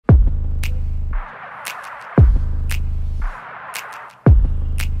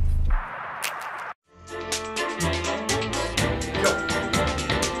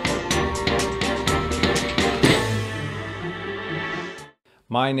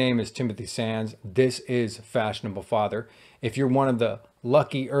My name is Timothy Sands. This is Fashionable Father. If you're one of the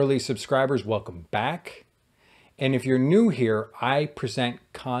lucky early subscribers, welcome back. And if you're new here, I present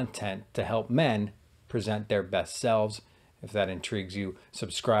content to help men present their best selves. If that intrigues you,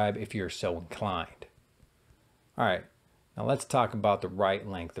 subscribe if you're so inclined. All right, now let's talk about the right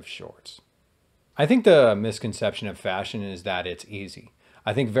length of shorts. I think the misconception of fashion is that it's easy.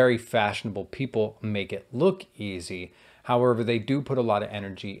 I think very fashionable people make it look easy. However, they do put a lot of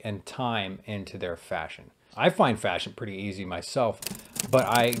energy and time into their fashion. I find fashion pretty easy myself, but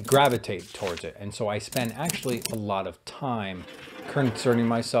I gravitate towards it. And so I spend actually a lot of time concerning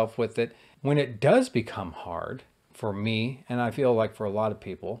myself with it. When it does become hard for me, and I feel like for a lot of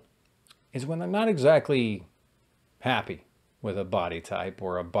people, is when they're not exactly happy with a body type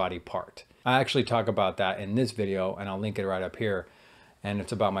or a body part. I actually talk about that in this video, and I'll link it right up here. And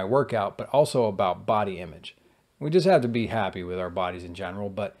it's about my workout, but also about body image. We just have to be happy with our bodies in general,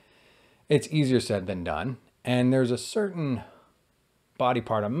 but it's easier said than done. And there's a certain body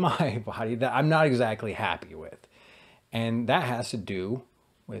part of my body that I'm not exactly happy with. And that has to do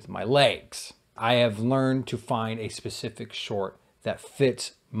with my legs. I have learned to find a specific short that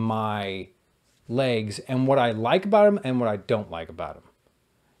fits my legs and what I like about them and what I don't like about them.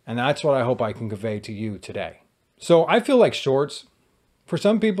 And that's what I hope I can convey to you today. So I feel like shorts, for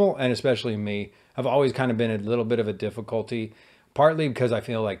some people, and especially me, have always kind of been a little bit of a difficulty, partly because I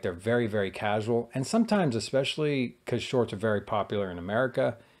feel like they're very, very casual. And sometimes, especially because shorts are very popular in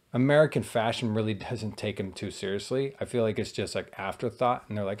America, American fashion really doesn't take them too seriously. I feel like it's just like afterthought.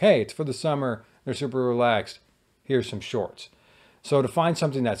 And they're like, hey, it's for the summer. They're super relaxed. Here's some shorts. So to find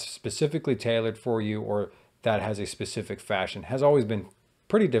something that's specifically tailored for you or that has a specific fashion has always been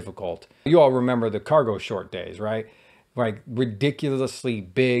pretty difficult. You all remember the cargo short days, right? Like ridiculously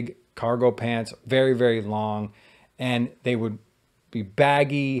big cargo pants, very, very long, and they would be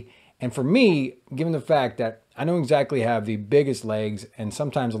baggy. And for me, given the fact that I don't exactly have the biggest legs and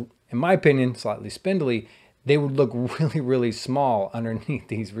sometimes, in my opinion, slightly spindly, they would look really, really small underneath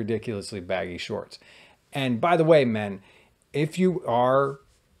these ridiculously baggy shorts. And by the way, men, if you are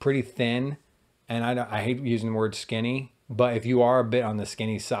pretty thin, and I hate using the word skinny, but if you are a bit on the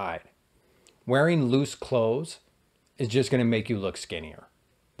skinny side, wearing loose clothes is just going to make you look skinnier.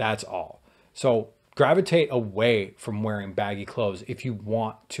 That's all. So gravitate away from wearing baggy clothes if you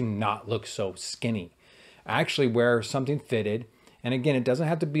want to not look so skinny. Actually wear something fitted. And again, it doesn't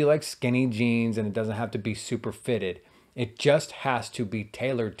have to be like skinny jeans and it doesn't have to be super fitted. It just has to be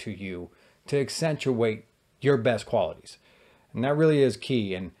tailored to you to accentuate your best qualities. And that really is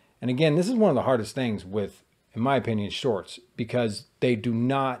key. And again, this is one of the hardest things with, in my opinion, shorts, because they do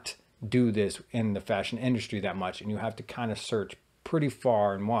not do this in the fashion industry that much. And you have to kind of search pretty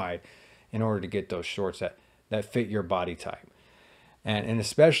far and wide in order to get those shorts that fit your body type. And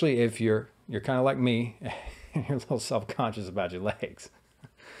especially if you're kind of like me and you're a little self-conscious about your legs.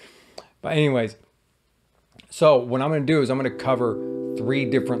 But anyways, so what I'm going to do is I'm going to cover 3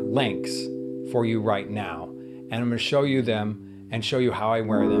 different lengths for you right now. And I'm going to show you them and show you how I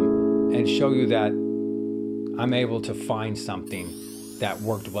wear them and show you that I'm able to find something that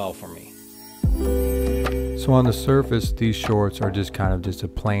worked well for me. So on the surface, these shorts are just a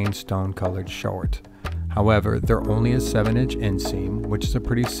plain stone colored short. However, they're only a 7-inch inseam, which is a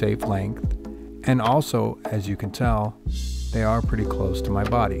pretty safe length. And also, as you can tell, they are pretty close to my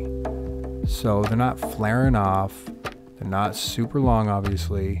body. So they're not flaring off. They're not super long,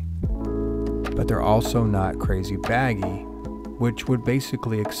 obviously, but they're also not crazy baggy, which would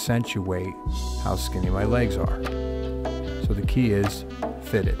basically accentuate how skinny my legs are. So the key is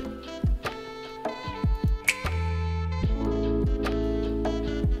fitted.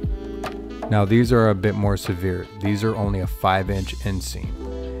 Now these are a bit more severe. These are only a 5-inch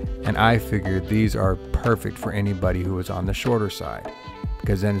inseam. And I figured these are perfect for anybody who is on the shorter side,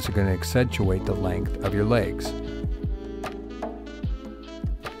 because then it's going to accentuate the length of your legs.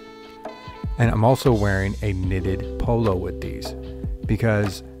 And I'm also wearing a knitted polo with these,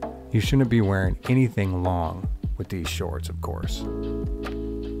 because you shouldn't be wearing anything long with these shorts, of course.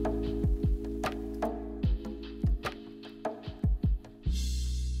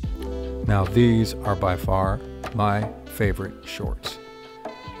 Now these are by far my favorite shorts.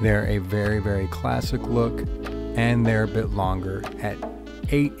 They're a very, very classic look, and they're a bit longer at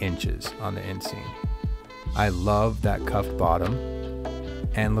 8 inches on the inseam. I love that cuffed bottom,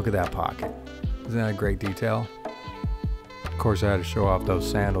 and look at that pocket. Isn't that a great detail? Of course, I had to show off those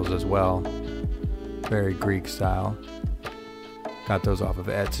sandals as well. Very Greek style. Got those off of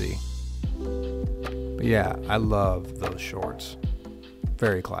Etsy. But yeah, I love those shorts.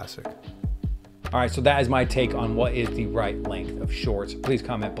 Very classic. All right, so that is my take on what is the right length of shorts. Please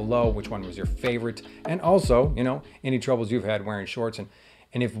comment below which one was your favorite. And also, you know, any troubles you've had wearing shorts, and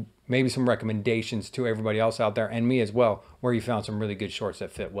if maybe some recommendations to everybody else out there and me as well, where you found some really good shorts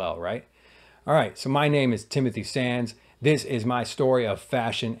that fit well, right? All right, so my name is Timothy Sands. This is my story of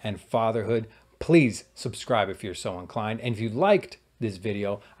fashion and fatherhood. Please subscribe if you're so inclined. And if you liked this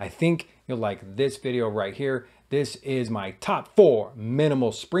video, I think you'll like this video right here. This is my top 4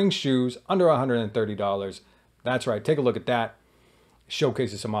 minimal spring shoes under $130. That's right, take a look at that.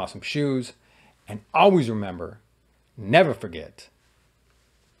 Showcases some awesome shoes. And always remember, never forget,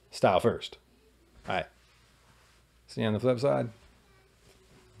 style first. All right, see you on the flip side.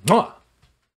 Mwah!